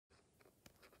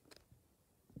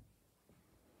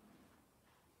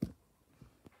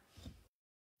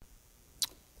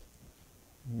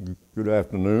Good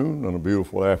afternoon, and a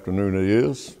beautiful afternoon it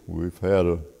is. We've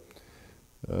had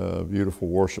a beautiful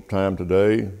worship time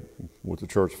today with the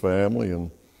church family,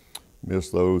 and miss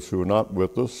those who are not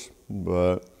with us.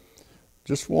 But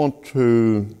just want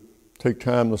to take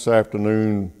time this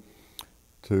afternoon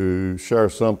to share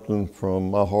something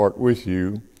from my heart with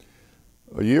you.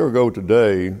 A year ago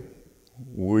today,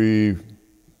 we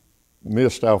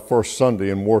missed our first Sunday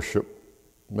in worship,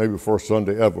 maybe first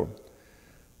Sunday ever.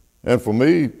 And for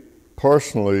me,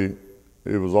 personally,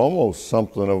 it was almost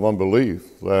something of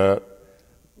unbelief that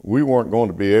we weren't going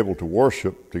to be able to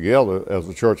worship together as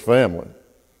a church family.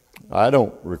 I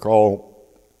don't recall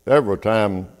ever a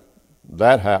time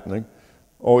that happening,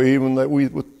 or even that we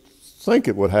would think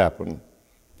it would happen.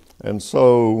 And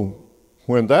so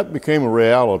when that became a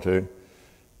reality,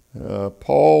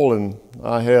 Paul and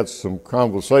I had some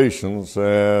conversations,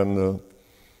 and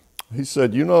he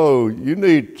said, you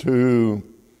need to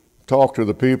talk to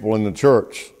the people in the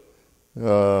church.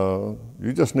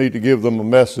 You just need to give them a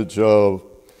message of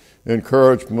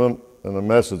encouragement and a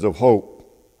message of hope.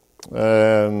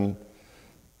 And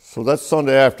so that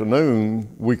Sunday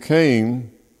afternoon, we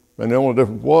came, and the only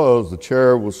difference was the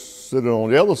chair was sitting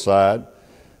on the other side.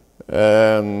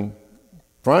 And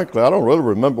frankly, I don't really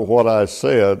remember what I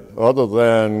said, other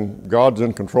than God's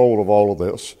in control of all of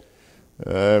this.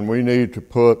 And we need to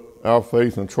put our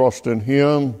faith and trust in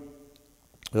Him,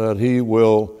 that He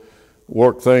will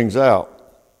work things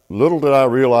out. Little did I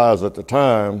realize at the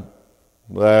time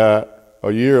that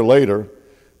a year later,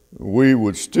 we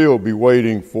would still be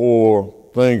waiting for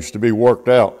things to be worked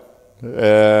out.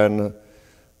 And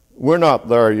we're not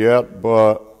there yet,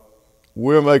 but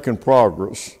we're making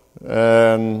progress.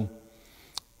 And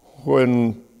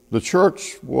when the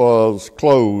church was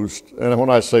closed, and when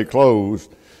I say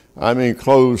closed, I mean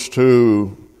closed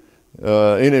to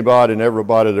anybody and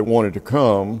everybody that wanted to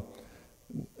come,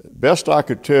 best I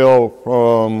could tell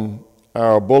from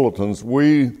our bulletins,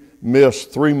 we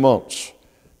missed 3 months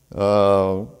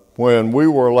when we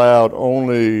were allowed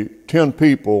only 10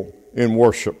 people in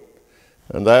worship,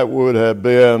 and that would have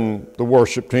been the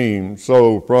worship team.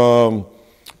 So from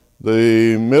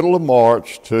the middle of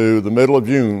March to the middle of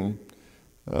June,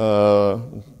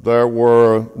 there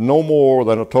were no more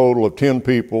than a total of 10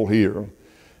 people here.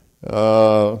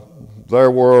 There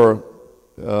were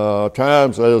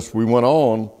times as we went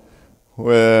on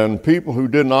when people who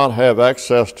did not have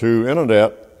access to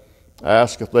internet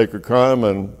asked if they could come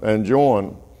and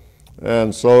join.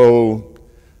 And so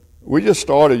we just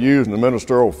started using the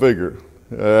ministerial figure.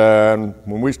 And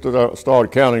when we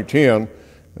started counting 10,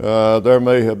 there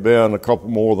may have been a couple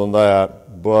more than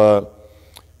that. But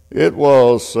it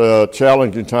was a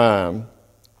challenging time.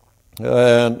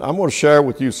 And I'm going to share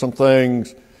with you some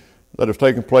things that have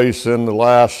taken place in the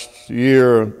last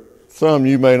year. Some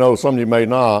you may know, some you may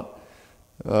not.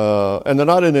 And they're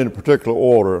not in any particular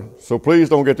order. So please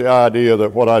don't get the idea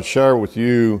that what I share with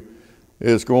you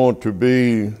is going to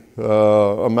be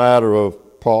a matter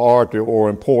of priority or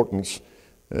importance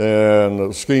in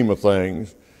the scheme of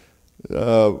things.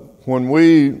 When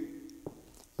we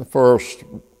first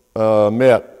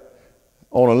met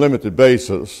on a limited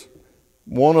basis,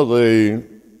 one of the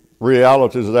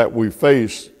realities that we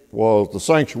faced was the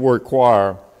sanctuary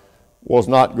choir was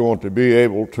not going to be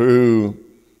able to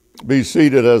be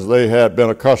seated as they had been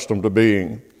accustomed to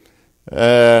being.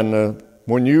 And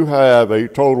when you have a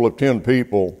total of 10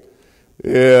 people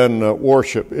in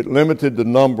worship, it limited the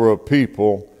number of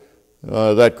people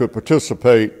that could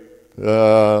participate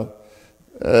as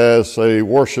a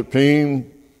worship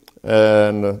team.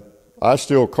 And I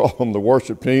still call them the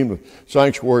worship team, the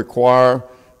sanctuary choir,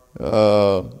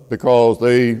 because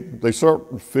they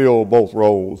certainly fill both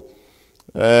roles.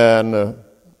 And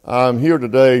I'm here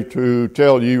today to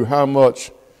tell you how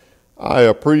much I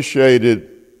appreciated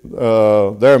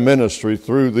their ministry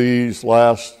through these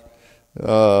last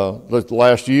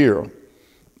year.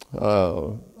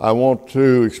 I want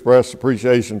to express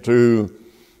appreciation to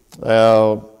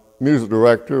our music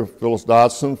director, Phyllis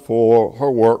Dodson, for her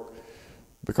work,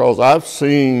 because I've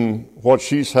seen what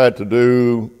she's had to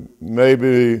do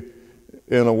maybe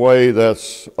in a way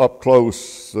that's up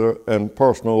close and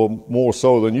personal, more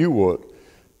so than you would.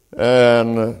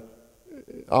 And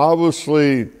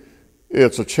obviously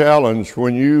it's a challenge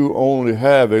when you only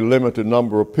have a limited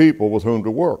number of people with whom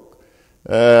to work.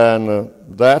 And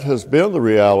that has been the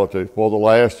reality for the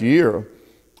last year,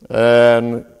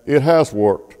 and it has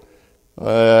worked.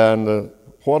 And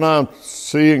what I'm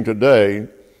seeing today,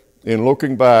 in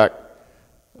looking back,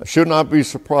 I should not be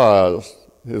surprised,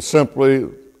 is simply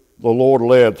the Lord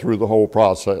led through the whole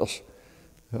process.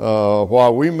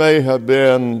 While we may have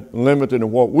been limited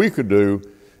in what we could do,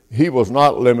 he was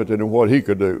not limited in what he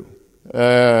could do.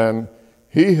 And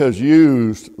he has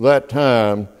used that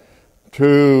time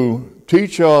to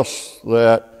teach us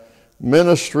that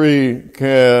ministry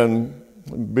can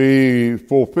be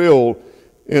fulfilled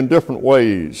in different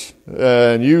ways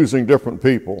and using different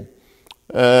people.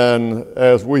 And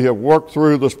as we have worked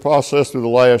through this process through the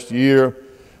last year,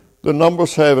 the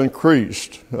numbers have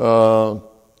increased, both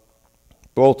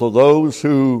of those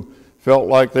who felt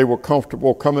like they were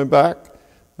comfortable coming back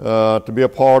to be a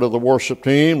part of the worship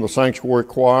team, the sanctuary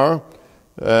choir,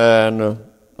 and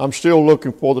I'm still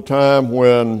looking for the time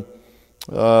when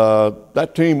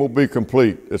that team will be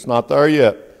complete. It's not there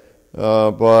yet,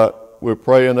 but we're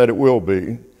praying that it will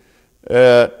be.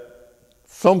 At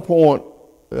some point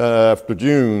after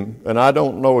June, and I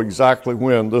don't know exactly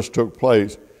when this took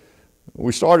place,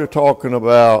 we started talking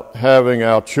about having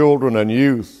our children and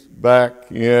youth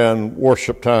back in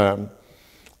worship time,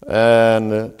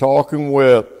 and talking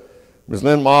with Ms.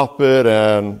 Lynn Moffitt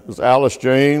and Ms. Alice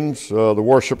James, the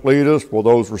worship leaders for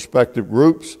those respective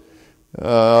groups.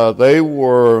 They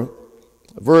were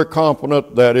very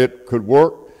confident that it could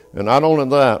work, and not only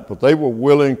that, but they were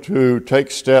willing to take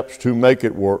steps to make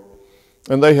it work.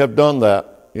 And they have done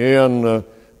that in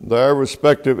their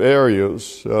respective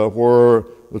areas where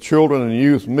the children and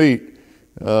youth meet.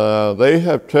 They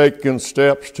have taken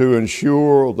steps to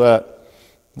ensure that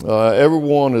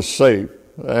everyone is safe.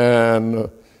 And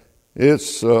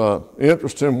it's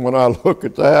interesting when I look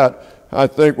at that, I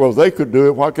think, well, if they could do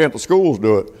it, why can't the schools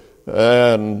do it?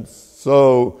 And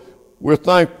so we're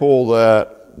thankful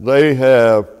that they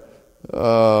have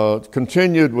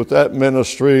continued with that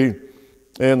ministry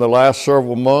in the last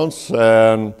several months,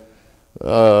 and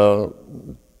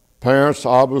parents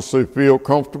obviously feel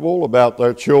comfortable about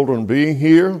their children being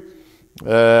here,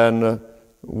 and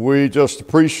we just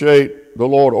appreciate the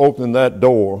Lord opening that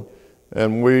door,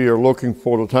 and we are looking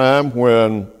for the time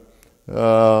when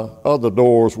other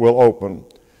doors will open.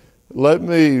 Let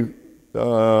me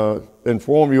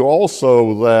inform you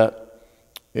also that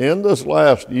in this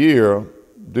last year,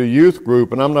 the youth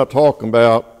group, and I'm not talking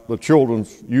about the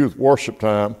children's youth worship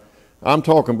time, I'm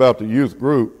talking about the youth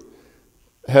group,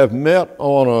 have met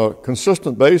on a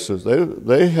consistent basis.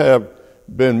 They have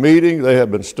been meeting, they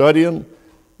have been studying.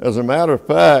 As a matter of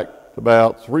fact,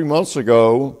 about 3 months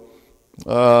ago,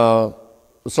 the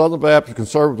Southern Baptist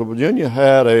Conservative of Virginia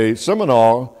had a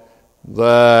seminar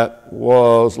that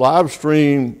was live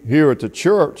streamed here at the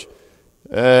church,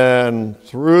 and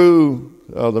through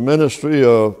the ministry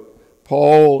of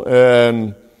Paul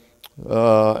and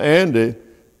Andy,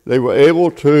 they were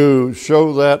able to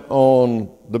show that on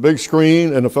the big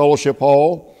screen in the fellowship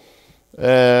hall.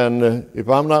 And if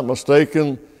I'm not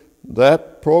mistaken,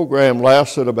 that program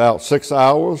lasted about 6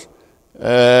 hours.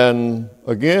 And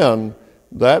again,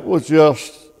 that was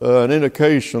just an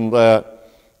indication that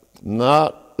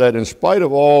in spite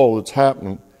of all that's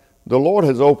happened, the Lord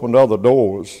has opened other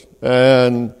doors.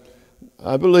 And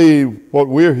I believe what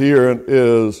we're hearing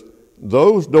is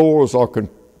those doors are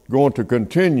going to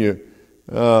continue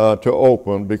to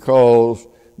open, because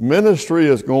ministry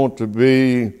is going to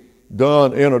be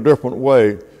done in a different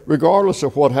way, regardless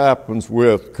of what happens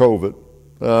with COVID.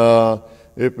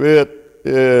 If it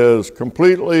is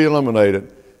completely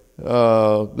eliminated,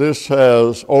 this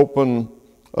has opened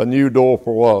a new door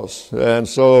for us. And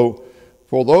so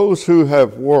for those who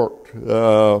have worked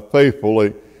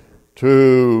faithfully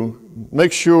to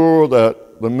make sure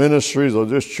that the ministries of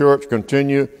this church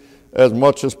continue as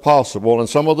much as possible, and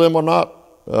some of them are not,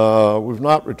 we've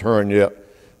not returned yet.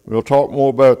 We'll talk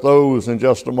more about those in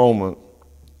just a moment.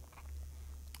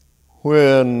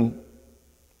 When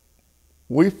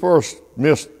we first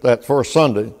missed that first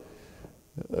Sunday,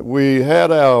 we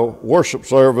had our worship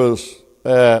service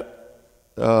at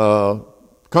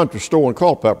Country Store in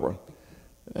Culpeper.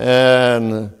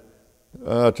 And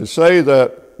to say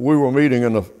that we were meeting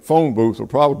in a phone booth would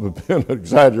probably have been an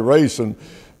exaggeration.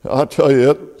 I'll tell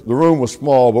you, the room was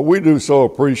small, but we do so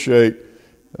appreciate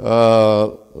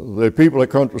the people at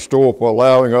Country Store for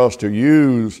allowing us to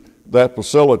use that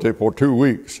facility for 2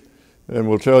 weeks. And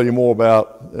we'll tell you more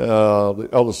about the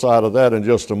other side of that in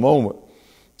just a moment.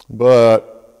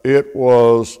 But it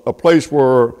was a place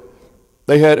where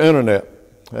they had internet.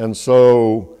 And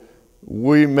so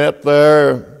we met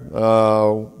there.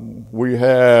 We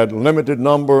had a limited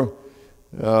number.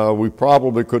 We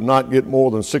probably could not get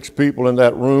more than 6 people in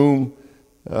that room.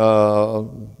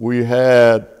 We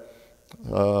had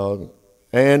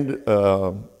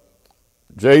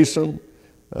Jason,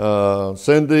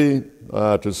 Cindy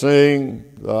to sing.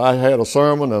 I had a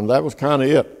sermon, and that was kind of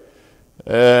it.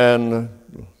 And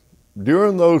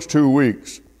during those 2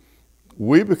 weeks,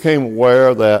 we became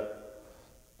aware that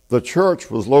the church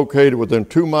was located within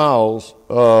 2 miles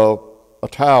of a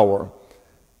tower,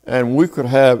 and we could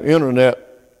have internet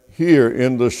here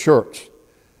in this church.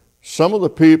 Some of the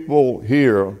people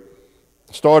here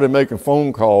started making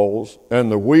phone calls,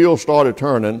 and the wheels started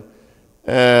turning,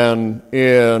 and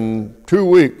in 2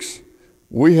 weeks,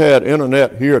 we had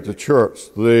internet here at the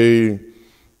church. The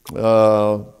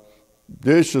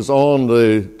dish is on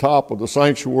the top of the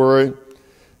sanctuary,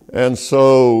 and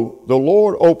so the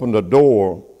Lord opened a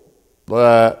door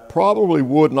that probably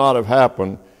would not have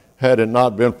happened had it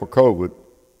not been for COVID.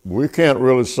 We can't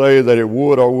really say that it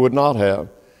would or would not have.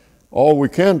 All we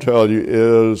can tell you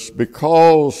is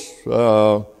because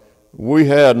we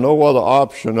had no other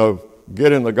option of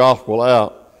getting the gospel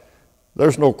out,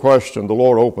 there's no question the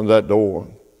Lord opened that door.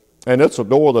 And it's a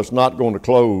door that's not going to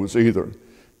close either.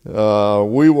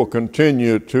 We will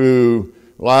continue to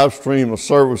live stream the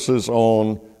services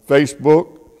on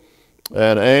Facebook,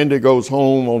 and Andy goes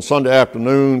home on Sunday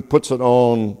afternoon, puts it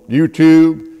on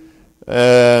YouTube,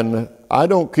 and I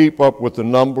don't keep up with the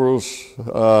numbers,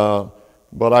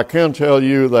 but I can tell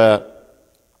you that,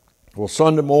 well,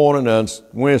 Sunday morning and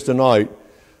Wednesday night,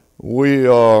 we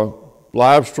are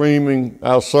live streaming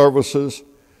our services.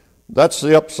 That's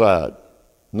the upside.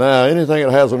 Now, anything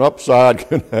that has an upside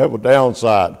can have a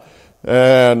downside.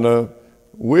 And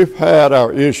we've had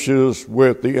our issues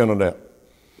with the internet.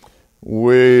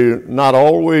 We're not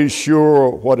always sure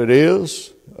what it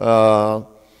is.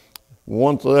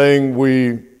 One thing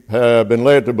we have been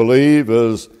led to believe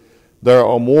is there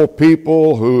are more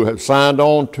people who have signed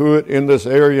on to it in this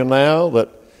area now that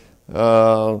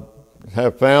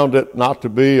have found it not to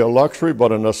be a luxury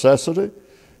but a necessity.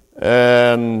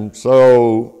 And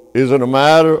so is it a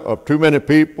matter of too many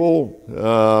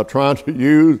people trying to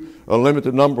use a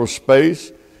limited number of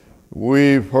space?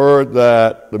 We've heard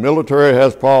that the military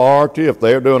has priority if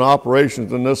they're doing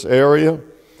operations in this area.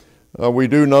 We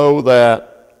do know that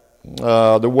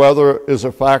the weather is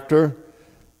a factor,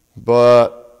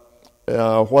 but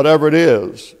whatever it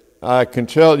is, I can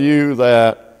tell you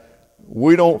that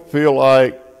we don't feel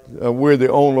like we're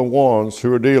the only ones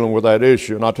who are dealing with that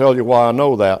issue, and I'll tell you why I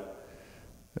know that.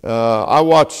 I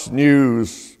watch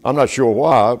news, I'm not sure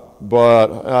why,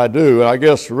 but I do. I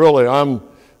guess really I'm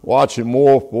watching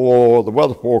more for the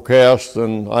weather forecast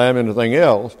than I am anything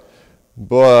else.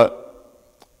 But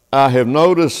I have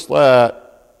noticed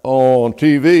that on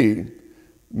TV,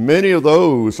 many of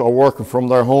those are working from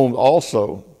their homes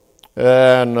also.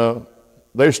 And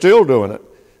they're still doing it,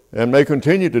 and may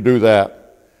continue to do that.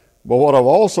 But what I've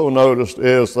also noticed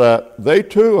is that they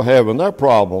too are having their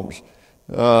problems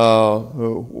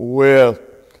with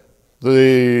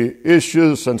the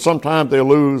issues, and sometimes they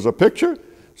lose a picture,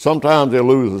 sometimes they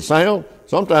lose the sound,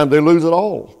 sometimes they lose it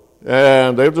all.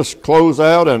 And they'll just close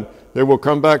out and they will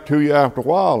come back to you after a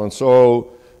while. And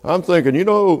so I'm thinking, you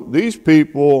know, these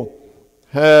people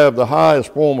have the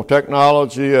highest form of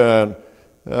technology and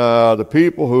the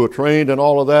people who are trained in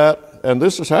all of that, and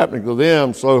this is happening to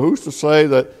them, so who's to say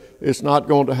that it's not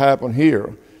going to happen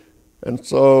here? And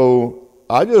so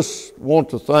I just want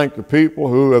to thank the people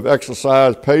who have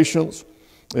exercised patience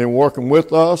in working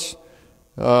with us.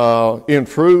 In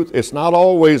truth, it's not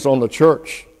always on the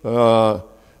church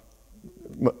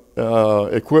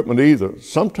equipment either.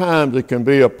 Sometimes it can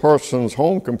be a person's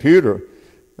home computer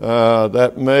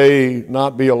that may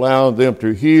not be allowing them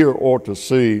to hear or to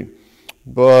see.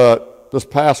 But this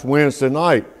past Wednesday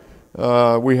night,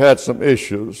 we had some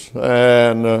issues,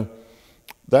 and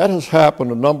that has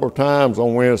happened a number of times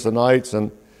on Wednesday nights,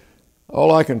 and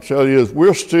all I can tell you is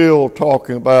we're still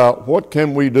talking about what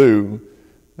can we do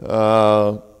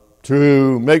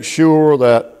to make sure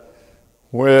that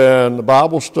when the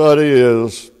Bible study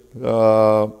is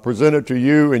presented to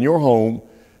you in your home,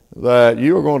 that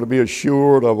you're going to be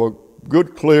assured of a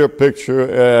good, clear picture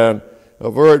and a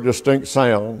very distinct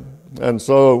sound. And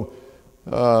so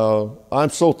I'm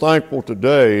so thankful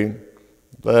today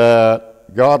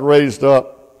that God raised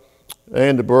up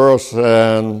Andy Burris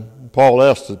and Paul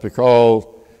Estes, because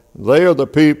they are the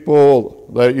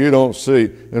people that you don't see.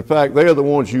 In fact, they are the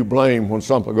ones you blame when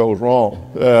something goes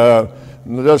wrong.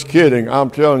 Just kidding. I'm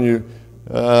telling you,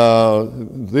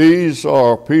 these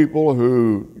are people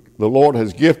who the Lord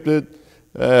has gifted,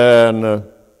 and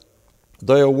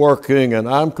they are working, and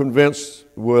I'm convinced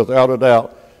without a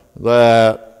doubt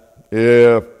that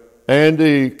if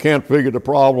Andy can't figure the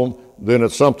problem, then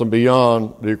it's something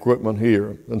beyond the equipment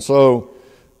here. And so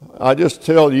I just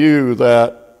tell you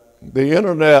that the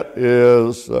internet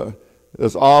is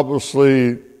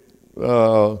obviously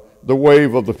the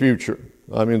wave of the future.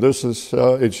 I mean, this is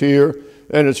it's here,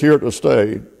 and it's here to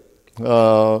stay.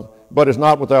 But it's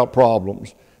not without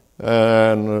problems.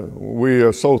 And we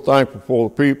are so thankful for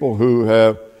the people who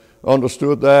have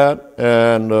understood that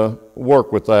and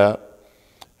work with that.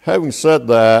 Having said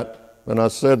that, and I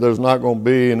said there's not going to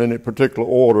be in any particular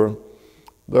order,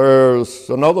 there's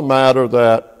another matter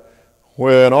that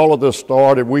when all of this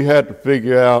started, we had to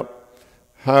figure out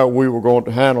how we were going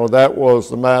to handle it. That was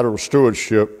the matter of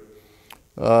stewardship.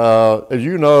 As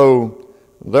you know,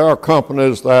 there are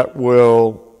companies that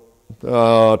will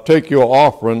take your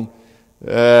offering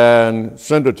and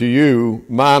send it to you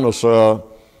minus a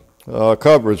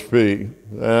coverage fee.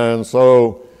 And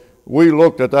so we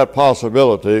looked at that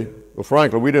possibility, but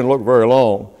frankly, we didn't look very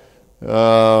long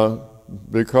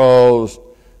because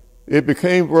it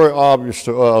became very obvious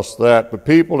to us that the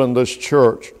people in this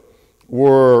church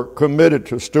were committed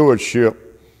to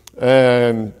stewardship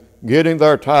and getting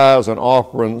their tithes and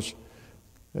offerings.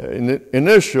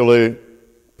 Initially,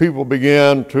 people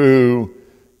began to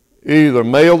either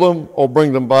mail them or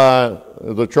bring them by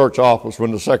the church office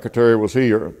when the secretary was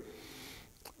here.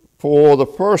 For the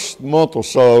first month or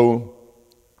so,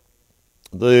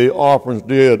 the offerings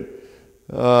did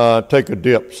take a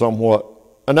dip somewhat.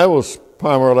 And that was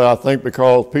primarily, I think,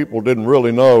 because people didn't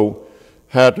really know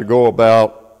how to go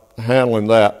about handling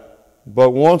that. But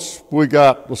once we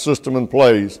got the system in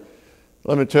place,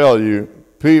 let me tell you,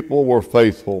 people were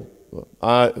faithful.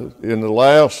 In the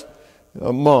last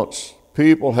months,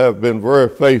 people have been very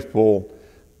faithful.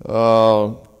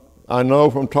 I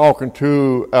know from talking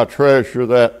to our treasurer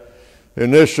that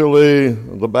initially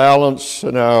the balance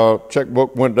in our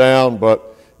checkbook went down,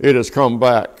 but it has come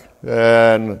back.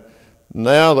 And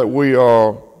now that we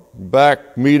are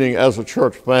back meeting as a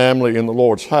church family in the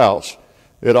Lord's house,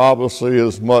 it obviously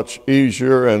is much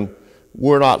easier, and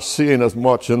we're not seeing as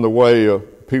much in the way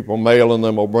of people mailing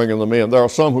them or bringing them in. There are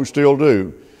some who still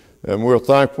do, and we're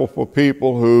thankful for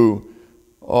people who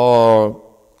are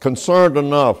concerned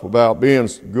enough about being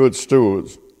good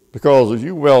stewards, because as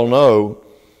you well know,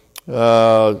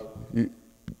 the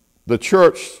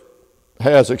church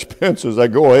has expenses that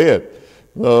go ahead.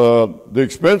 The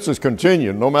expenses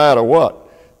continue no matter what.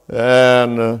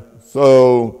 And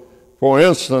so, for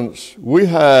instance, we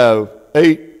have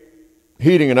 8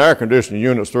 heating and air conditioning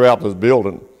units throughout this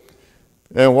building.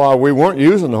 And while we weren't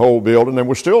using the whole building, and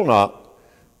we're still not,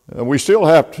 we still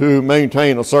have to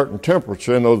maintain a certain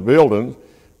temperature in those buildings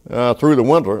through the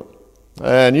winter.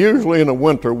 And usually in the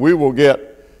winter, we will get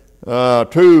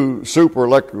 2 super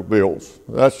electric bills.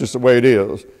 That's just the way it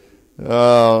is.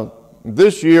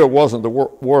 This year wasn't the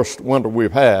worst winter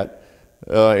we've had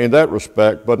in that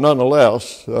respect, but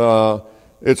nonetheless,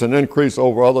 it's an increase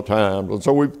over other times. And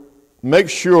so we make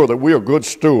sure that we are good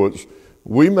stewards.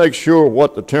 We make sure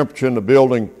what the temperature in the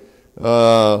building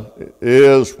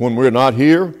is when we're not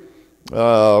here.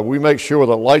 We make sure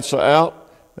the lights are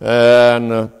out.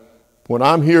 And when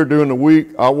I'm here during the week,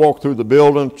 I walk through the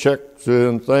building, check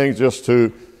and things just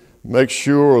to make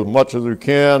sure as much as we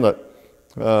can that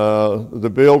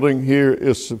the building here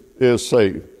is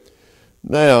safe.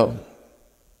 Now,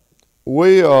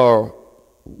 we are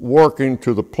working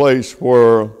to the place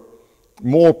where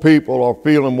more people are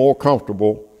feeling more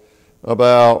comfortable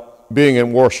about being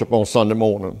in worship on Sunday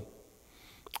morning.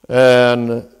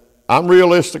 And I'm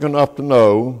realistic enough to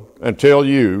know and tell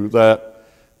you that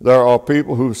there are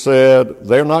people who said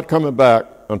they're not coming back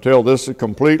until this is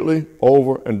completely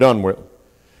over and done with.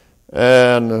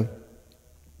 And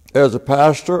as a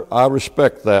pastor, I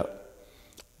respect that.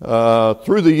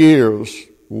 Through the years,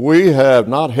 we have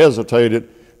not hesitated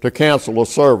to cancel a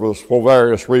service for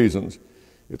various reasons.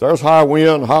 If there's high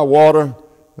wind, high water,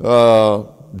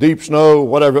 deep snow,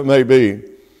 whatever it may be,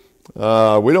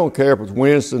 we don't care if it's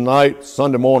Wednesday night,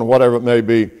 Sunday morning, whatever it may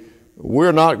be.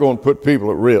 We're not going to put people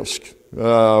at risk.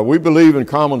 We believe in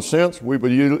common sense. We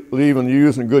believe in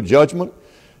using good judgment.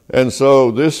 And so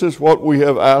this is what we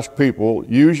have asked people.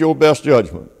 Use your best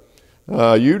judgment.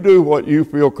 You do what you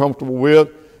feel comfortable with.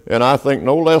 And I think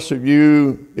no less of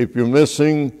you if you're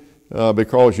missing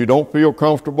because you don't feel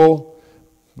comfortable.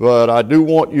 But I do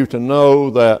want you to know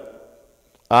that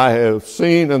I have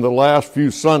seen in the last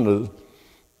few Sundays,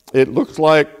 it looks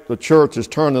like the church is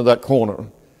turning that corner.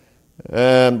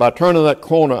 And by turning that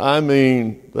corner, I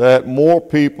mean that more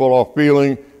people are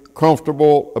feeling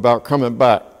comfortable about coming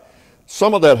back.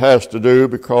 Some of that has to do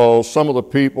because some of the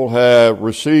people have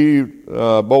received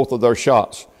both of their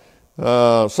shots.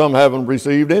 Some haven't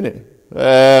received any.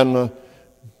 And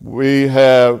we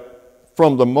have,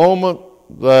 from the moment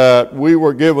that we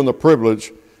were given the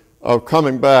privilege of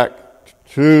coming back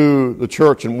to the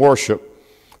church and worship,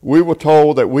 we were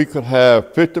told that we could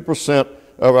have 50%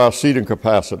 of our seating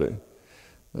capacity.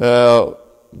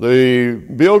 The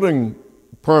building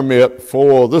permit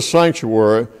for this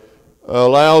sanctuary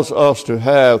allows us to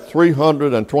have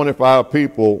 325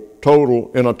 people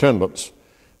total in attendance.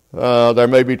 There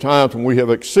may be times when we have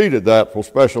exceeded that for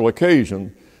special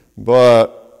occasion,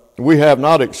 but we have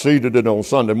not exceeded it on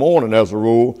Sunday morning as a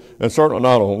rule, and certainly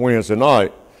not on Wednesday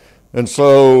night. And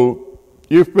so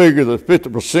you figure that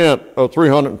 50% of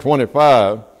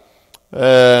 325,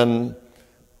 and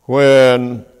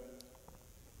when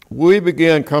we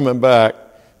began coming back,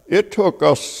 it took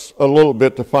us a little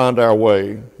bit to find our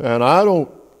way. And I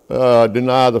don't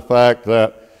deny the fact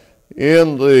that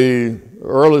in the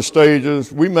early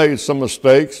stages we made some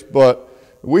mistakes, but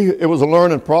it was a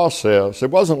learning process.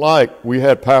 It wasn't like we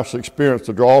had past experience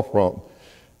to draw from.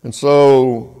 And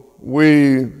so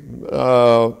we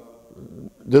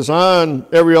designed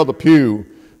every other pew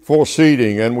for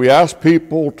seating, and we asked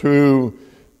people to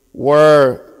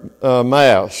wear a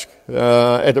mask,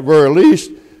 at the very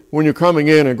least, when you're coming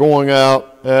in and going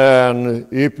out, and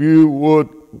if you would,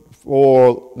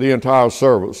 for the entire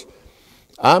service.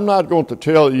 I'm not going to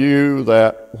tell you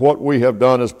that what we have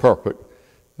done is perfect.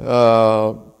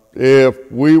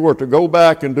 If we were to go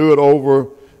back and do it over,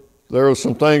 there are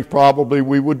some things probably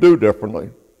we would do differently.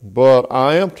 But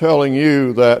I am telling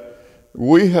you that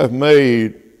we have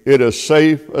made it as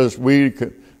safe as we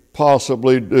could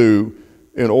possibly do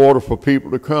in order for people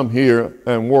to come here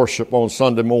and worship on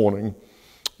Sunday morning.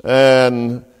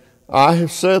 And I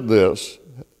have said this,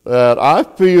 that I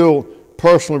feel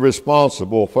personally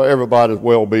responsible for everybody's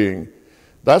well-being.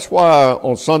 That's why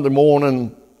on Sunday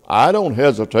morning, I don't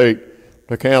hesitate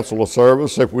to cancel a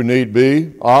service if we need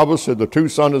be. Obviously, the 2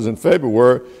 Sundays in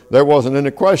February, there wasn't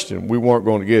any question we weren't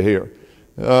going to get here.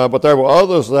 But there were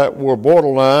others that were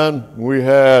borderline. We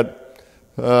had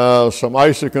some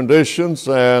icy conditions,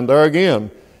 and there again,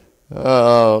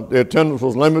 the attendance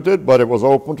was limited, but it was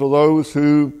open to those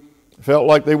who felt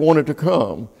like they wanted to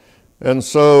come. And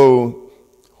so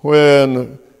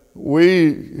when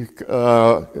we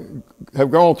have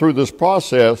gone through this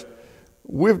process,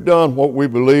 we've done what we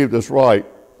believed is right.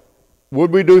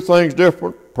 Would we do things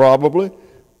different? Probably.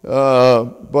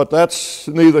 But that's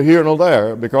neither here nor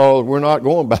there, because we're not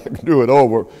going back and do it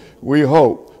over, we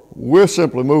hope. We're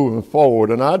simply moving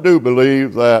forward, and I do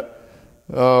believe that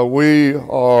we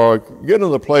are getting to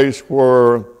the place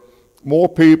where more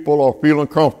people are feeling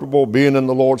comfortable being in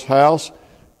the Lord's house,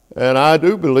 and I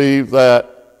do believe that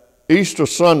Easter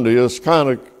Sunday is kind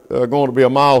of going to be a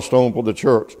milestone for the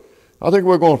church. I think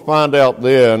we're going to find out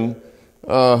then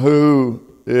who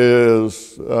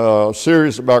is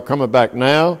serious about coming back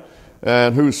now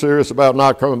and who's serious about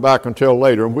not coming back until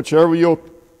later. And whichever your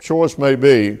choice may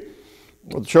be,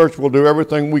 the church will do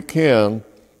everything we can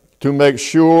to make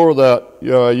sure that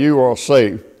you are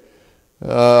safe.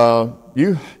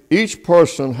 Each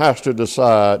person has to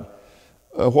decide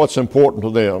what's important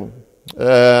to them.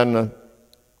 And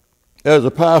as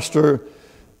a pastor,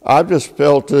 I've just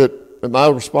felt it my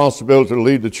responsibility to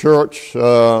lead the church.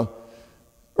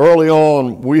 Early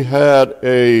on, we had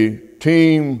a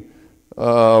team,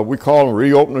 we call them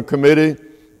reopening committee,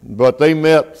 but they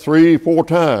met 3-4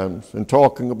 times in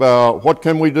talking about what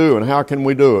can we do and how can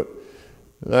we do it.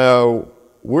 Now,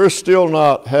 we're still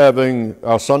not having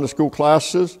our Sunday school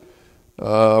classes.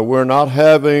 We're not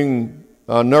having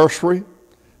a nursery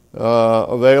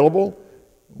available.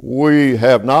 We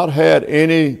have not had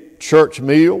any church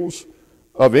meals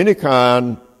of any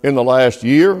kind in the last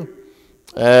year.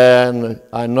 And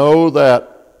I know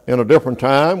that in a different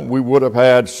time we would have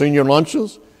had senior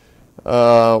lunches.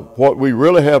 What we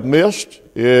really have missed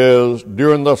is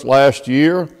during this last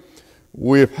year,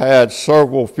 we've had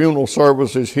several funeral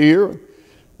services here.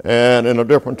 And in a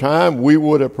different time, we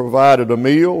would have provided a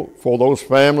meal for those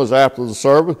families after the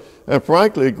service. And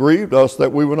frankly, it grieved us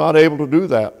that we were not able to do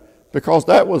that, because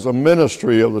that was a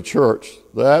ministry of the church.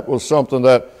 That was something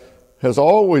that has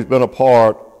always been a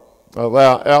part of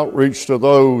our outreach to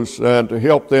those and to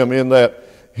help them in that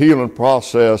healing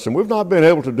process. And we've not been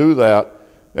able to do that.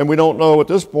 And we don't know at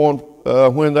this point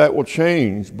when that will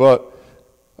change. But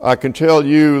I can tell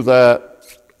you that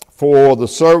for the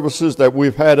services that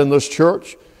we've had in this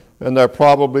church, and there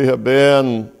probably have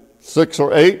been 6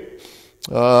 or 8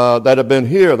 that have been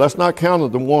here. That's not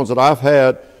counting the ones that I've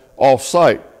had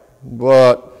off-site.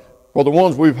 But for the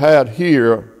ones we've had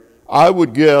here, I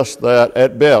would guess that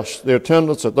at best the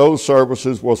attendance at those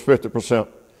services was 50%.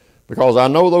 Because I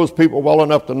know those people well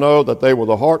enough to know that they were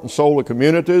the heart and soul of the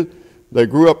community. They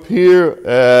grew up here,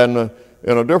 and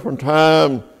in a different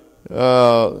time,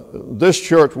 this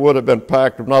church would have been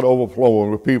packed, if not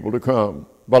overflowing, with people to come.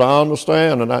 But I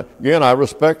understand, and I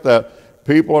respect that.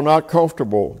 People are not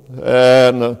comfortable.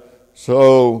 And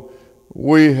so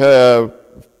we have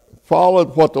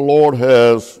followed what the Lord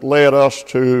has led us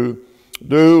to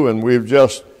do, and we've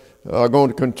just going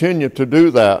to continue to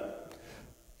do that.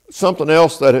 Something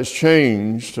else that has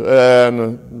changed,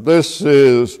 and this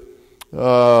is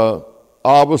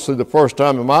obviously the first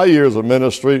time in my years of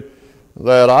ministry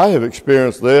that I have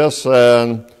experienced this,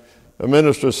 and a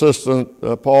ministry assistant,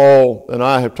 Paul, and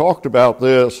I have talked about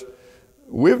this.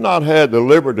 We've not had the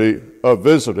liberty of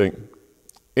visiting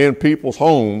in people's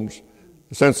homes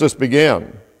since this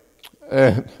began.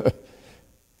 And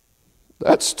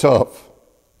that's tough.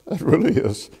 That really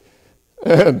is.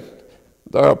 And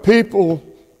there are people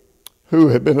who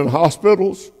have been in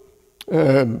hospitals,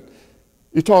 and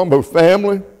you're talking about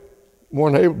family,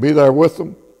 weren't able to be there with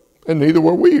them, and neither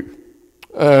were we.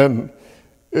 And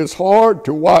it's hard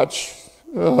to watch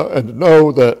and to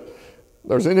know that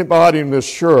there's anybody in this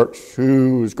church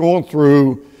who is going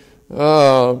through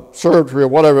surgery or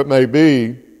whatever it may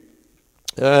be,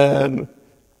 and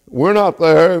we're not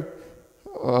there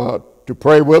to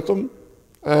pray with them.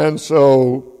 And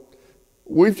so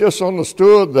we've just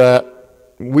understood that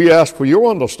we ask for your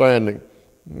understanding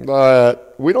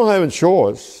that we don't have any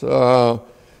choice.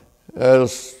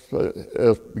 As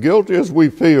guilty as we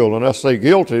feel, and I say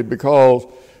guilty because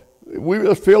we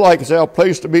just feel like it's our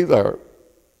place to be there.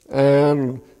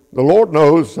 And the Lord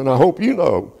knows, and I hope you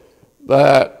know,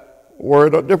 that we're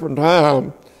at a different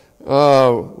time,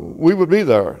 we would be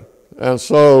there. And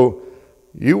so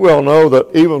you well know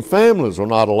that even families are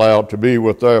not allowed to be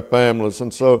with their families.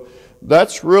 And so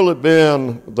that's really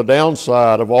been the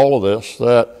downside of all of this,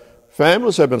 that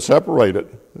families have been separated.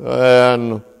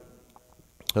 And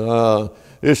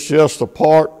it's just a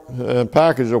part and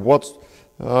package of what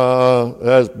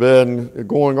has been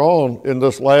going on in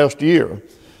this last year.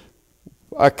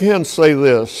 I can say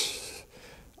this.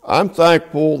 I'm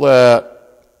thankful that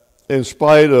in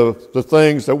spite of the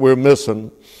things that we're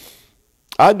missing,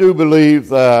 I do believe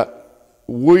that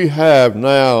we have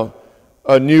now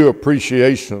a new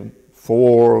appreciation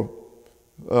for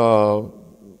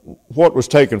what was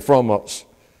taken from us.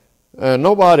 And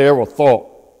nobody ever thought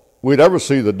we'd ever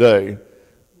see the day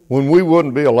when we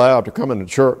wouldn't be allowed to come into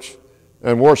church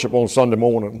and worship on Sunday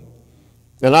morning.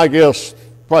 And I guess,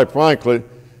 quite frankly,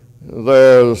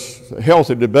 there's a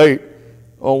healthy debate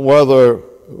on whether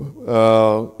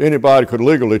anybody could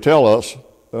legally tell us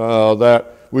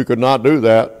that we could not do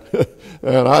that.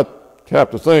 And I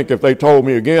have to think if they told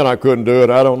me again I couldn't do it,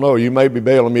 I don't know. You may be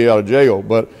bailing me out of jail,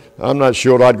 but I'm not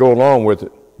sure I'd go along with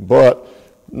it. But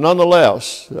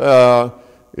nonetheless,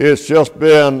 it's just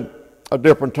been a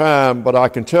different time, but I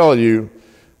can tell you,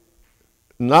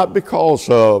 not because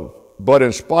of, but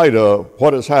in spite of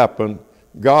what has happened,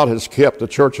 God has kept the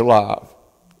church alive.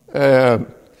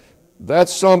 And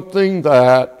that's something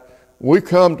that we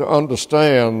come to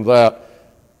understand that,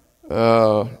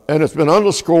 and it's been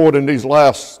underscored in this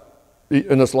last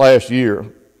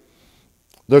year.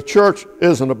 The church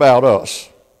isn't about us.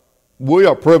 We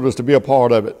are privileged to be a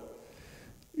part of it.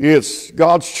 It's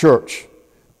God's church.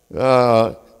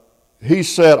 He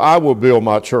said, I will build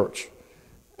my church.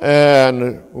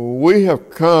 And we have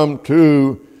come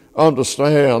to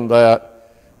understand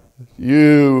that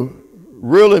you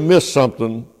really miss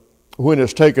something when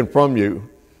it's taken from you.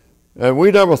 And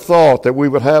we never thought that we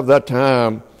would have that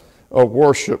time of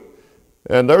worship.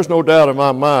 And there's no doubt in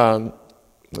my mind,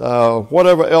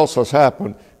 whatever else has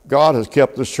happened, God has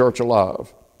kept this church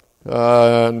alive.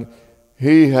 And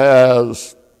He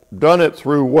has done it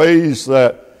through ways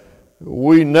that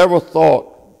we never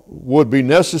thought would be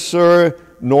necessary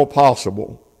nor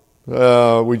possible.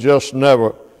 We just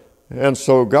never. And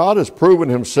so God has proven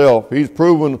Himself. He's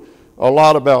proven a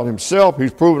lot about Himself.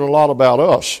 He's proven a lot about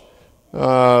us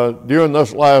during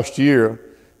this last year.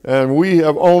 And we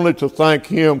have only to thank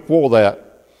Him for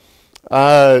that.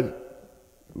 I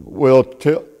will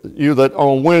tell you that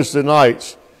on Wednesday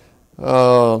nights,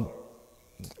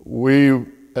 we,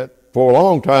 for a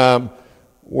long time,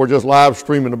 were just live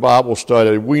streaming the Bible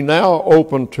study. We now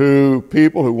open to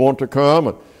people who want to come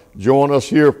and join us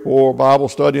here for Bible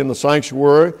study in the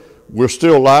sanctuary. We're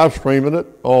still live streaming it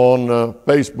on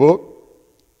Facebook.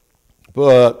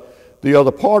 But the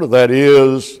other part of that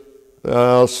is,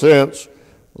 since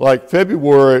like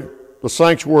February, the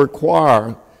sanctuary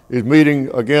choir is meeting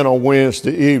again on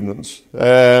Wednesday evenings.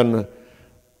 And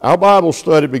our Bible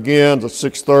study begins at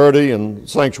 6:30, and the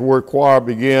sanctuary choir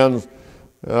begins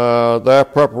their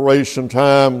preparation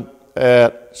time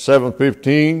at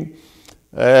 7:15.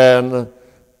 And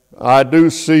I do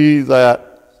see that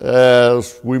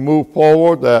as we move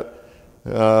forward that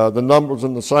the numbers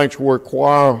in the sanctuary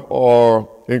choir are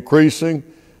increasing.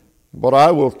 But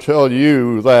I will tell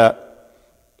you that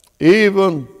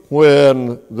even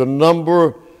when the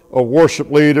number of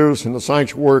worship leaders in the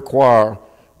sanctuary choir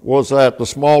was at the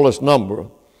smallest number,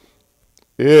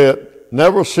 it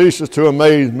never ceases to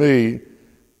amaze me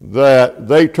that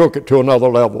they took it to another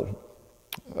level.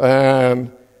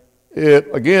 And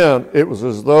it was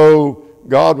as though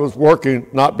God was working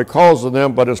not because of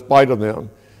them, but in spite of them.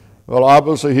 Well,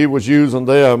 obviously he was using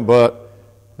them, but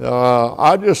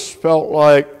I just felt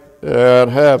like, and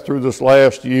have through this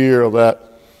last year,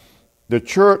 that the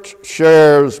church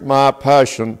shares my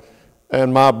passion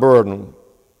and my burden.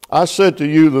 I said to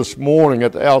you this morning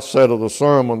at the outset of the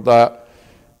sermon that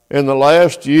in the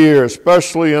last year,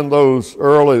 especially in those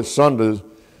early Sundays,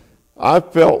 I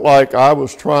felt like I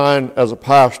was trying as a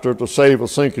pastor to save a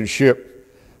sinking ship.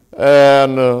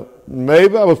 And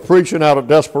maybe I was preaching out of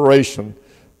desperation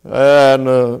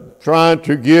and trying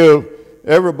to give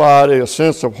everybody a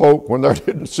sense of hope when there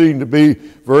didn't seem to be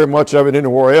very much of it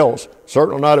anywhere else.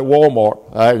 Certainly not at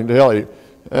Walmart, I can tell you.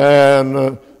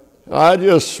 And I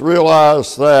just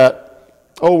realized that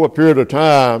over a period of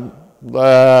time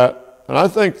that, and I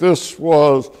think this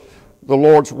was the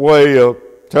Lord's way of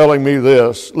telling me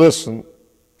this: listen,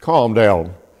 calm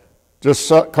down.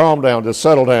 Just calm down, just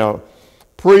settle down.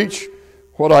 Preach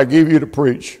what I give you to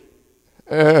preach.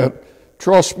 And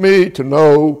trust me to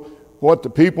know what the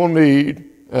people need,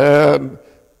 and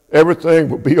everything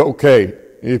will be okay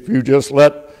if you just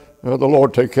let the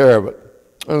Lord take care of it.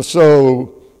 And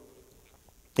so,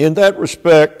 in that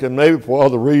respect, and maybe for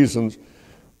other reasons,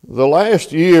 the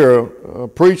last year,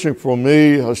 preaching for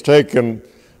me has taken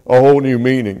a whole new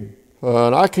meaning.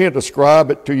 And I can't describe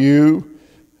it to you.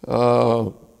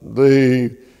 I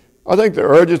think the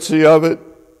urgency of it,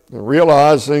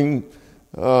 realizing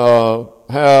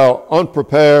how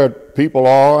unprepared people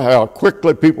are, how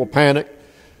quickly people panic.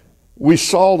 We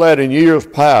saw that in years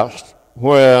past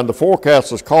when the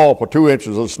forecasters called for 2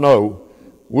 inches of snow.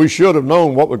 We should have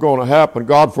known what was going to happen,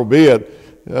 God forbid,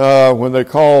 when they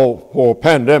called for a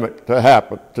pandemic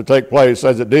to take place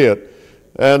as it did.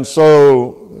 And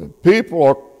so people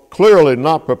are clearly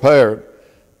not prepared.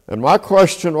 And my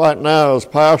question right now as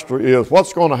pastor is,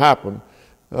 what's going to happen?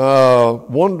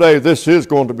 One day this is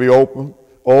going to be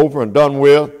over and done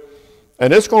with,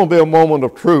 and it's going to be a moment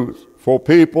of truth for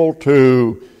people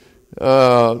to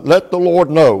let the Lord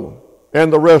know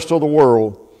and the rest of the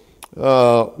world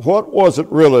what was it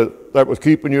really that was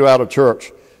keeping you out of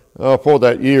church for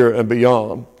that year and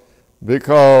beyond.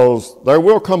 Because there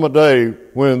will come a day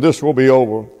when this will be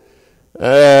over.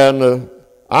 And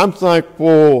I'm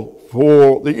thankful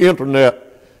for the internet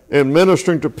in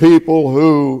ministering to people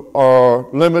who are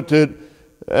limited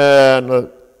and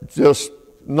just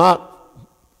not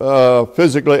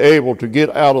physically able to get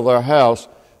out of their house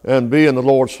and be in the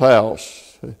Lord's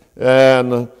house.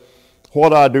 And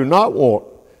what I do not want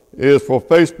is for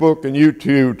Facebook and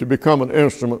YouTube to become an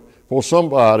instrument for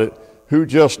somebody who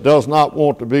just does not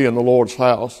want to be in the Lord's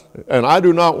house. And I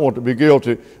do not want to be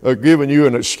guilty of giving you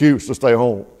an excuse to stay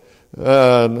home.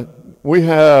 And we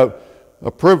have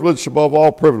a privilege above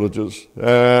all privileges,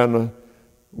 and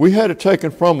we had it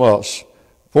taken from us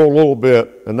for a little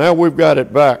bit, and now we've got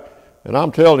it back. And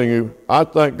I'm telling you, I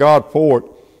thank God for it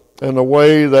in a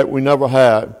way that we never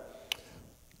had.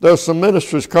 There's some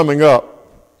ministries coming up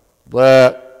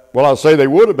that, well, I say they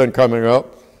would have been coming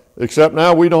up, except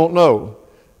now we don't know.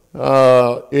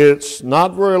 It's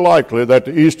not very likely that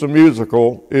the Easter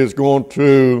musical is going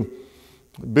to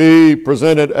be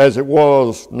presented as it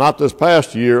was, not this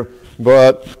past year,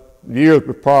 but years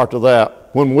prior to that,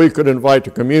 when we could invite the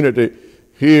community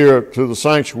here to the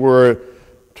sanctuary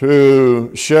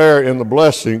to share in the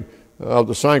blessing of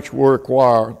the sanctuary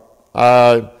choir.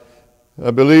 I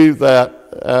believe that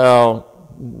our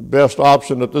best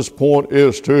option at this point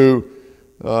is to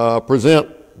present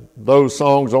those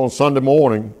songs on Sunday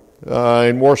morning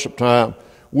in worship time.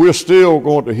 We're still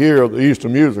going to hear the Easter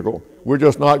musical. We're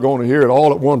just not going to hear it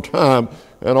all at one time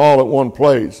and all at one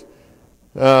place.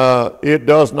 It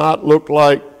does not look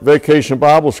like Vacation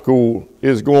Bible School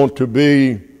is going to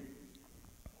be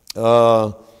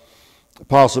a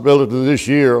possibility this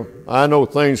year. I know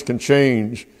things can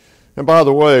change. And by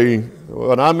the way,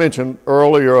 when I mentioned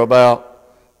earlier about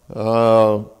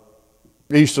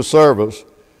Easter service,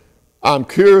 I'm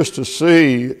curious to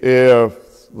see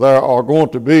if there are going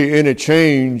to be any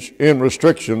change in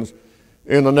restrictions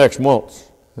in the next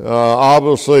month.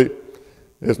 Obviously,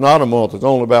 it's not a month, it's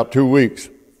only about 2 weeks.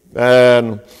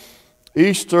 And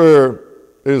Easter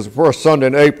is the first Sunday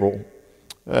in April.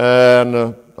 And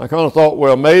I kind of thought,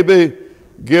 well, maybe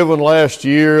given last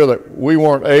year that we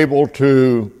weren't able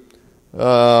to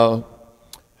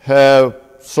have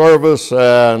service,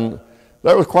 and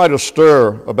there was quite a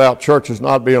stir about churches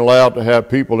not being allowed to have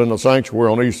people in the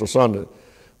sanctuary on Easter Sunday,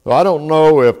 So I don't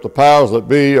know if the powers that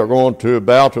be are going to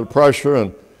bow to the pressure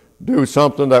and do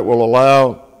something that will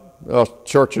allow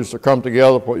churches to come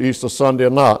together for Easter Sunday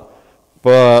or not.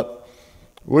 But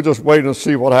we're just waiting to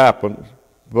see what happens.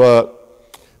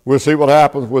 But we'll see what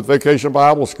happens with Vacation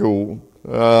Bible School.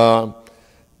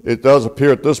 It does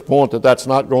appear at this point that that's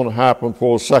not going to happen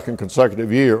for a second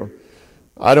consecutive year.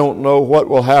 I don't know what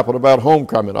will happen about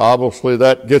homecoming. Obviously,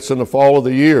 that gets in the fall of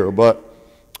the year, but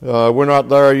we're not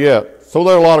there yet. So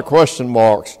there are a lot of question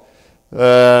marks,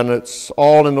 and it's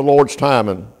all in the Lord's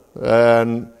timing.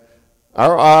 And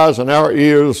our eyes and our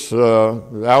ears,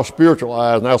 our spiritual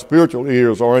eyes and our spiritual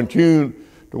ears are in tune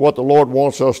to what the Lord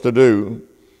wants us to do.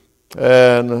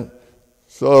 And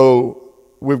so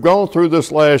we've gone through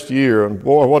this last year, and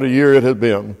boy, what a year it has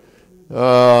been.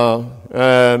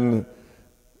 And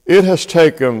it has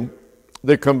taken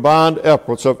the combined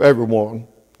efforts of everyone.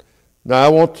 Now, I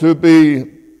want to be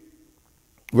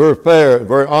very fair,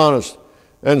 very honest,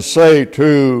 and say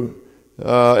to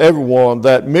everyone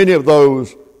that many of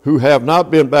those who have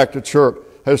not been back to church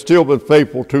have still been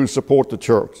faithful to support the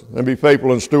church and be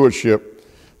faithful in stewardship.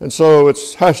 And so it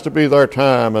has to be their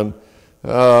time. And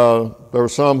there were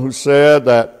some who said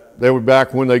that they will be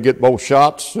back when they get both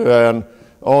shots, and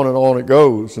on it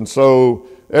goes. And so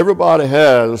everybody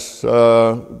has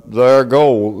their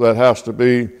goal that has to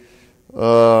be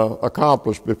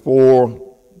accomplished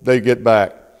before they get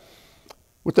back.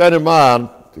 With that in mind,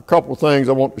 a couple of things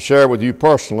I want to share with you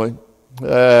personally.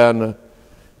 And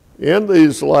in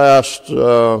these last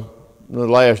year,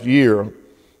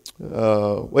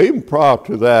 even prior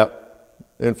to that,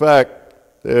 in fact,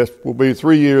 it will be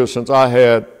 3 years since I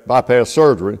had bypass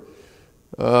surgery.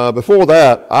 Before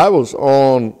that, I was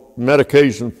on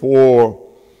medication for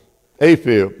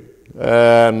AFib,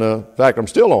 and in fact, I'm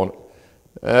still on it.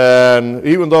 And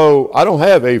even though I don't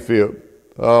have AFib,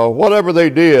 whatever they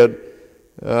did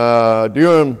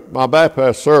during my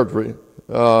bypass surgery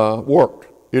worked.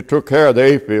 It took care of the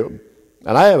AFib,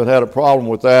 and I haven't had a problem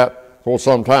with that for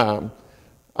some time.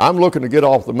 I'm looking to get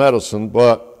off the medicine,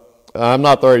 but I'm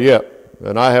not there yet,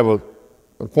 and I have an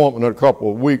appointment in a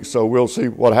couple of weeks, so we'll see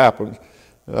what happens.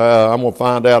 I'm going to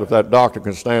find out if that doctor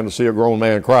can stand to see a grown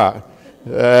man cry.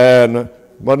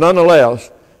 But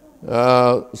nonetheless,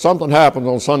 something happened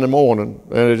on Sunday morning,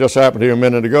 and it just happened here a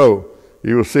minute ago.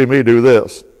 You will see me do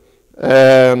this.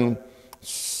 And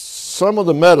some of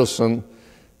the medicine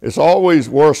is always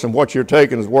worse than what you're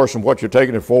taking is worse than what you're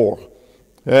taking it for.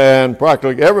 And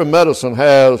practically every medicine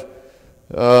has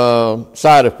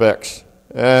side effects.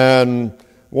 And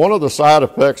one of the side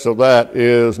effects of that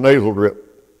is nasal drip.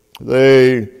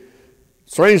 The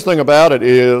strange thing about it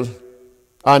is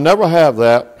I never have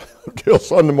that until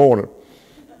Sunday morning.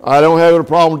 I don't have any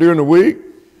problem during the week.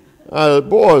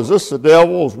 Boy, is this the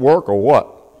devil's work or what?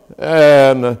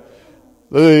 And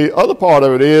the other part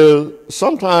of it is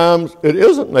sometimes it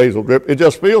isn't nasal drip, it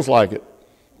just feels like it.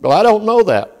 But I don't know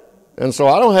that. And so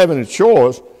I don't have any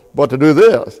choice but to do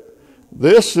this.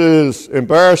 This is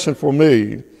embarrassing for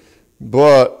me,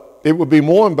 but it would be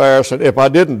more embarrassing if I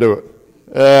didn't do it.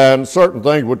 And certain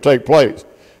things would take place.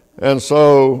 And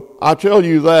so I tell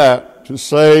you that to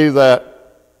say that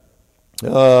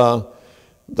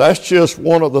that's just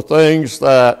one of the things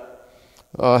that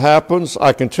happens.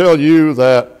 I can tell you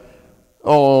that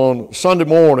on Sunday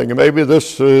morning, and maybe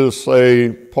this is a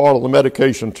part of the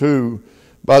medication too,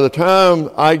 by the time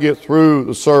I get through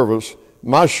the service,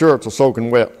 my shirts are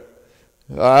soaking wet.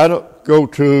 I don't go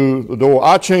to the door.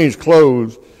 I change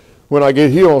clothes when I get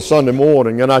here on Sunday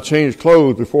morning, and I change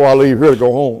clothes before I leave here to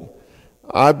go home.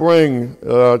 I bring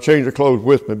a change of clothes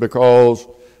with me because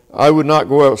I would not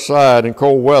go outside in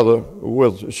cold weather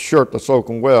with a shirt that's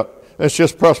soaking wet. It's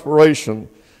just perspiration.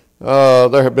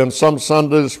 There have been some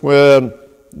Sundays when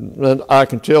I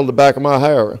can tell the back of my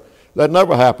hair. That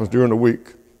never happens during the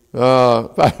week. In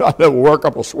fact, I never work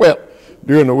up a sweat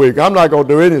during the week. I'm not going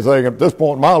to do anything at this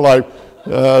point in my life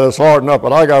that's hard enough,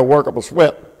 but I got to work up a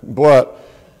sweat. But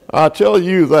I tell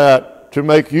you that to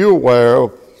make you aware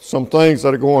of some things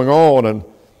that are going on, and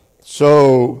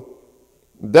so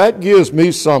that gives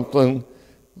me something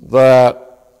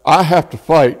that I have to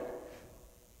fight,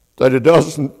 that it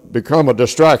doesn't become a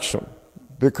distraction,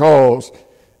 because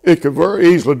it could very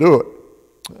easily do it.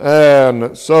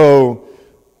 And so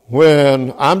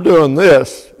when I'm doing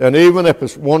this, and even if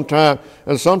it's one time,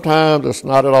 and sometimes it's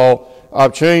not at all,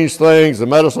 I've changed things. The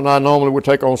medicine I normally would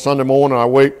take on Sunday morning, I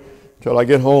wait till I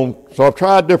get home. So I've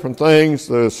tried different things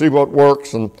to see what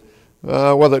works and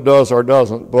whether it does or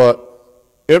doesn't. But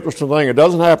interesting thing, it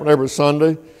doesn't happen every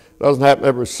Sunday. It doesn't happen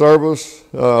every service.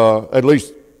 At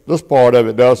least this part of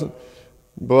it doesn't.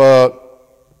 But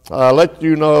I let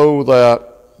you know that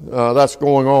that's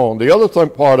going on. The other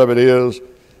part of it is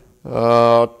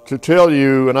to tell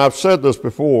you, and I've said this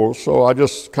before, so I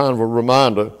just kind of a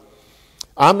reminder,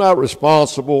 I'm not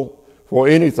responsible for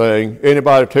anything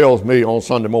anybody tells me on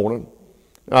Sunday morning.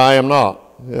 I am not.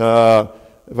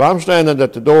 If I'm standing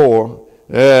at the door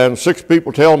and 6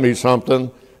 people tell me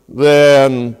something,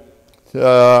 then by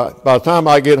the time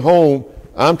I get home,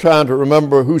 I'm trying to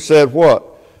remember who said what.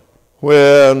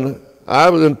 When I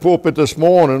was in the pulpit this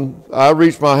morning, I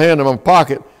reached my hand in my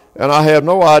pocket, and I have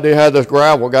no idea how this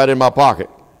gravel got in my pocket.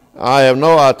 I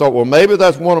thought, well, maybe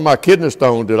that's one of my kidney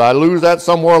stones. Did I lose that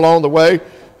somewhere along the way?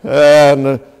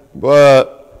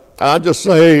 But I just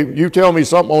say, you tell me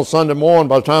something on Sunday morning,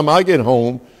 by the time I get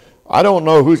home, I don't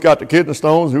know who's got the kidney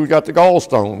stones, who's got the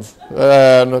gallstones,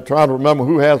 and I'm trying to remember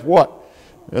who has what.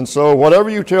 And so whatever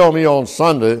you tell me on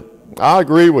Sunday, I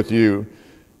agree with you.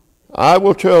 I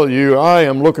will tell you, I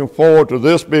am looking forward to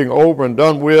this being over and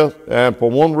done with, and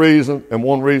for one reason, a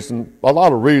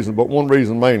lot of reasons, but one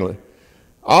reason mainly.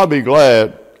 I'll be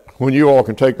glad when you all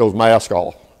can take those masks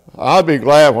off. I'll be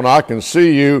glad when I can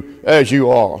see you as you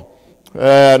are.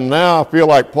 And now I feel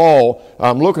like Paul,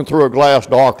 I'm looking through a glass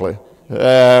darkly,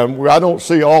 and I don't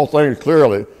see all things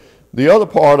clearly. The other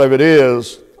part of it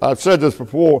is, I've said this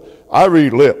before, I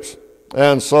read lips.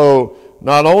 And so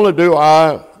not only do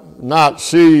I not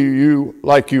see you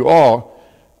like you are,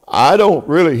 I don't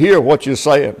really hear what you're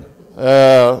saying.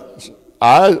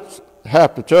 I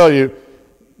have to tell you,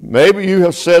 maybe you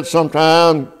have said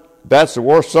sometime, that's the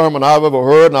worst sermon I've ever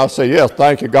heard, and I say, yes,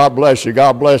 thank you, God bless you,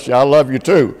 I love you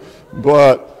too.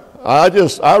 But I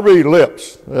read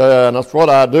lips, and that's what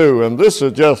I do. And this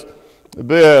has just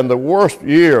been the worst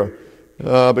year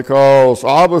because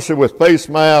obviously with face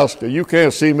masks, you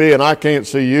can't see me and I can't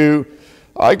see you.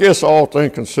 I guess all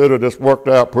things considered, it's worked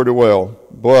out pretty well.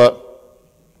 But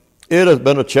it has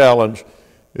been a challenge.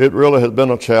 It really has been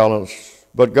a challenge.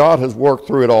 But God has worked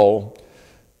through it all.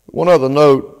 One other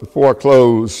note before I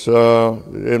close,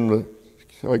 I'm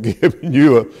giving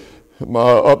you my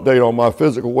update on my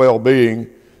physical well-being.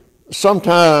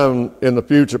 Sometime in the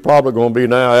future, probably going to be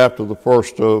now after the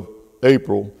 1st of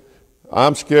April,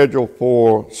 I'm scheduled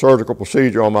for surgical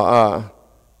procedure on my eye.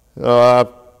 I've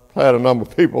had a number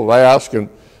of people ask, and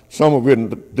some of them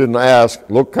didn't ask,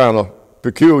 look kind of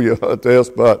peculiar at this,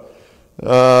 but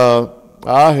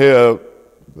I have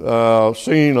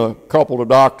seen a couple of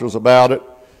doctors about it,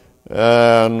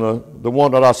 and the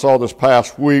one that I saw this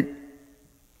past week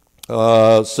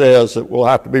says it will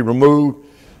have to be removed,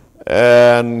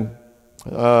 and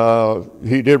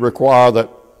he did require that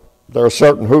there are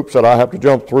certain hoops that I have to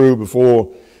jump through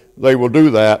before they will do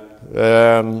that.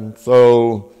 And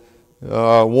so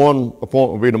one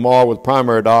appointment will be tomorrow with the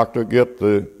primary doctor, get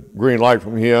the green light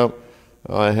from him.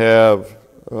 I have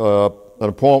an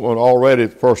appointment already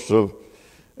the 1st of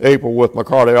April with my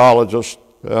cardiologist.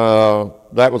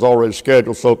 That was already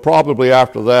scheduled, so probably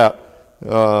after that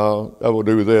I will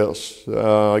do this,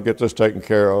 get this taken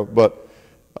care of. But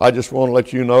I just want to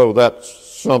let you know that's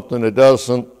something that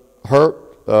doesn't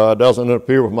hurt, doesn't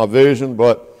interfere with my vision,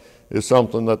 but it's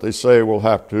something that they say will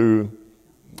have to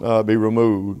be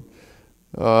removed.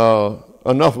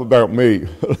 Enough about me.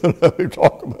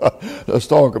 Let's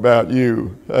talk about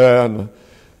you. And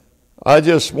I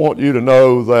just want you to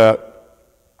know that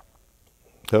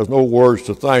there's no words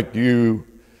to thank you.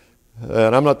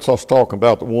 And I'm not just talking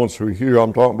about the ones who are here.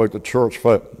 I'm talking about the church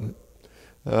family.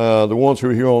 The ones who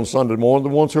are here on Sunday morning,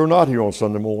 the ones who are not here on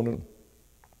Sunday morning.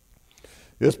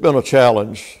 It's been a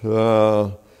challenge.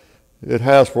 It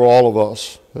has for all of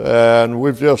us. And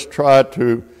we've just tried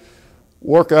to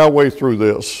work our way through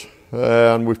this.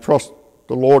 And we trust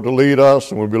the Lord to lead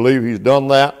us, and we believe He's done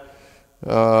that.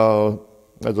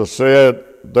 As I said,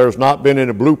 there's not been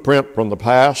any blueprint from the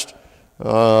past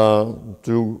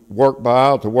to work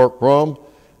by, to work from.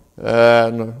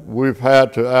 And we've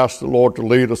had to ask the Lord to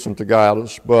lead us and to guide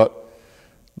us. But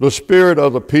the spirit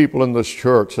of the people in this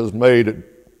church has made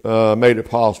it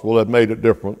possible, has made a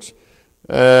difference.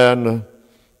 And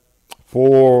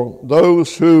for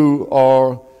those who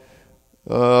are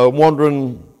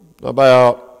wondering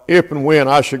about if and when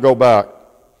I should go back,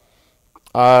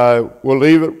 I will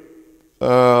leave it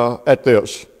at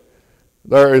this.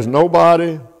 There is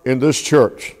nobody in this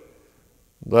church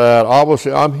that,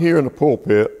 obviously I'm here in the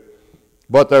pulpit,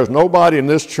 but there's nobody in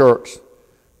this church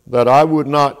that I would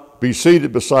not be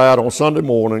seated beside on Sunday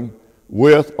morning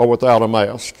with or without a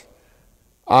mask.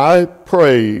 I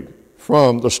prayed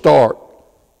from the start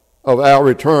of our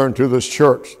return to this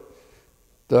church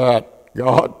that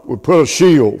God would put a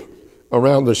shield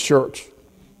around this church.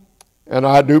 And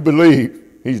I do believe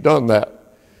He's done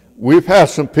that. We've had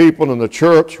some people in the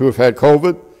church who have had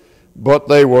COVID, but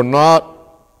they were not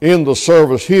in the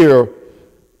service here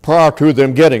prior to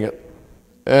them getting it.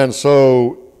 And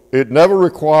so it never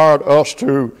required us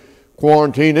to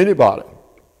quarantine anybody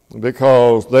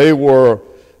because they were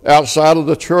outside of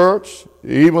the church,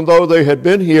 even though they had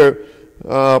been here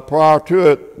prior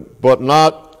to it, but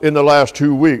not in the last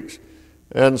 2 weeks.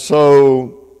 And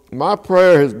so my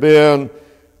prayer has been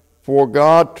for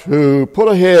God to put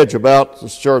a hedge about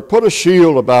this church, put a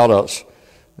shield about us.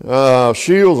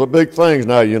 Shields are big things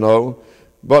now, you know,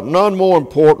 but none more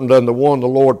important than the one the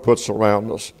Lord puts around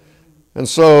us. And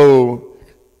so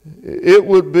it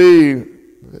would be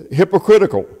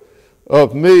hypocritical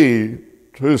of me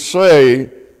to say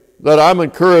that I'm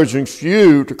encouraging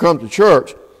you to come to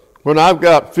church when I've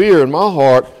got fear in my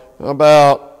heart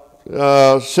about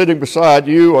sitting beside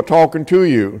you or talking to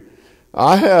you.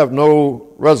 I have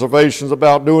no reservations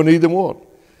about doing either one.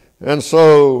 And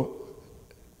so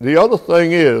the other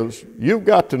thing is, you've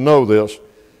got to know this.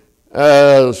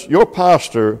 As your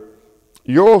pastor,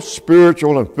 your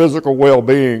spiritual and physical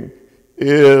well-being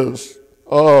is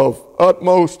of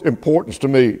utmost importance to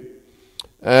me.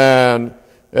 And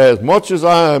as much as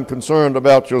I am concerned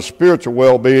about your spiritual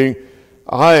well-being,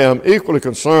 I am equally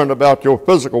concerned about your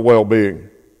physical well-being.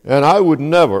 And I would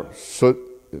never,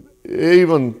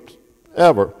 even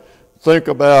ever, think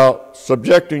about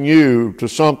subjecting you to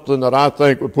something that I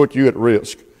think would put you at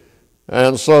risk.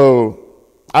 And so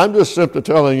I'm just simply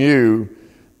telling you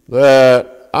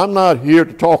that I'm not here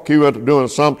to talk you into doing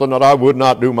something that I would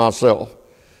not do myself.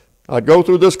 I'd go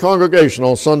through this congregation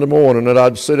on Sunday morning and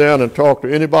I'd sit down and talk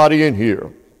to anybody in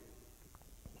here.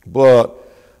 But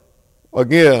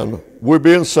again, we're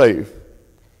being safe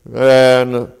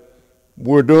and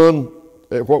we're doing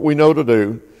what we know to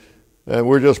do, and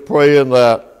we're just praying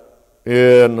that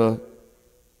in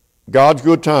God's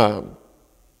good time,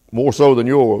 more so than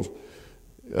yours,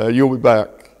 you'll be back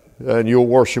and you'll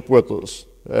worship with us.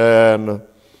 And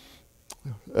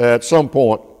at some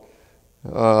point,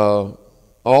 all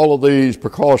of these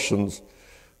precautions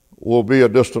will be a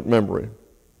distant memory.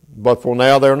 But for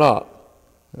now, they're not.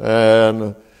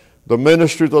 And the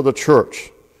ministries of the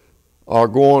church are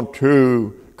going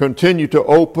to continue to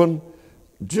open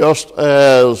just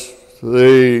as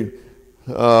the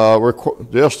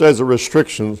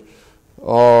restrictions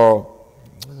are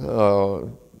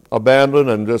abandoned,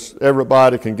 and just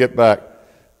everybody can get back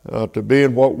to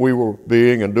being what we were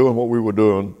being and doing what we were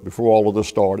doing before all of this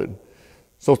started.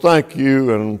 So thank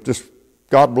you, and just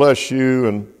God bless you,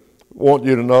 and want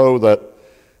you to know that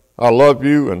I love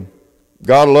you, and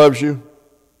God loves you,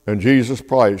 and Jesus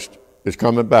Christ is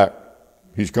coming back.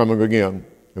 He's coming again,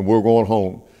 and we're going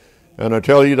home. And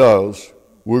until he does,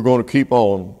 we're going to keep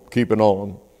on keeping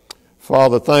on.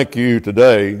 Father, thank you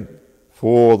today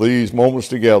for these moments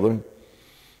together,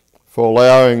 for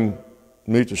allowing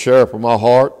me to share from my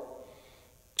heart.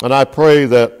 And I pray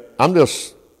that I'm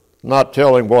just not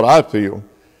telling what I feel,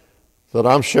 that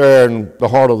I'm sharing the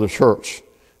heart of the church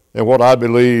and what I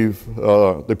believe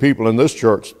the people in this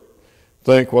church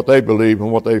think, what they believe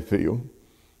and what they feel.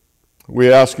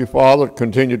 We ask you, Father, to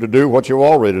continue to do what you've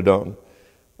already done.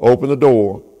 Open the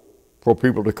door for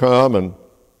people to come and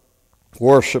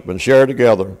worship and share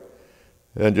together,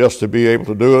 and just to be able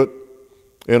to do it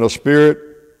in a spirit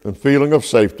and feeling of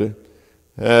safety,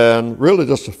 and really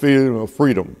just a feeling of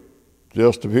freedom,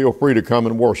 just to feel free to come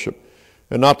and worship,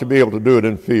 and not to be able to do it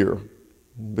in fear,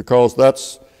 because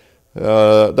that's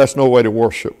no way to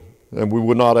worship, and we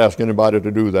would not ask anybody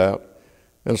to do that.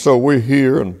 And so we're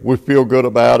here, and we feel good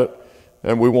about it,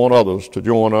 and we want others to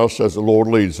join us as the Lord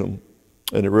leads them.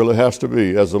 And it really has to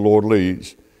be as the Lord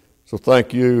leads. So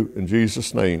thank you in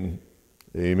Jesus' name.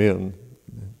 Amen.